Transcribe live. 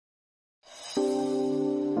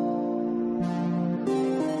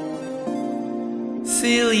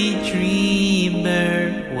Silly dreamer,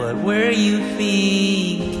 what were you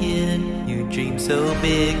thinking? You dreamed so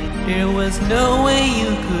big, there was no way you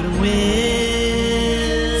could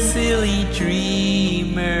win. Silly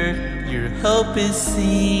dreamer, your hope is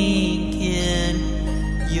sinking.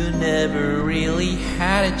 You never really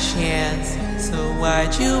had a chance, so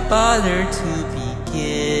why'd you bother to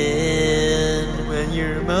begin? When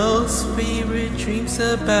your most favorite dream's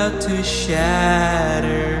about to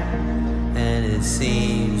shatter, and it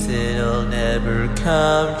seems it'll never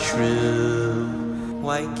come true.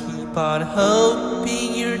 Why keep on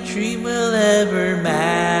hoping your dream will ever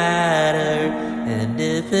matter? And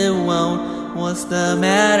if it won't, what's the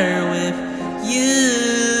matter with you?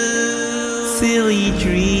 Silly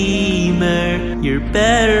dreamer, you're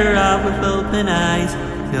better off with open eyes.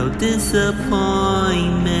 No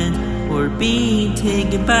disappointment or being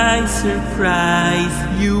taken by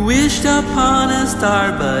surprise. You wished upon a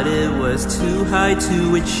star, but it was too high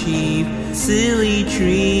to achieve. Silly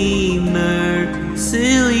dreamer,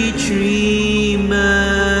 silly dreamer,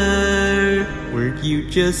 weren't you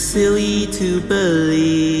just silly to believe?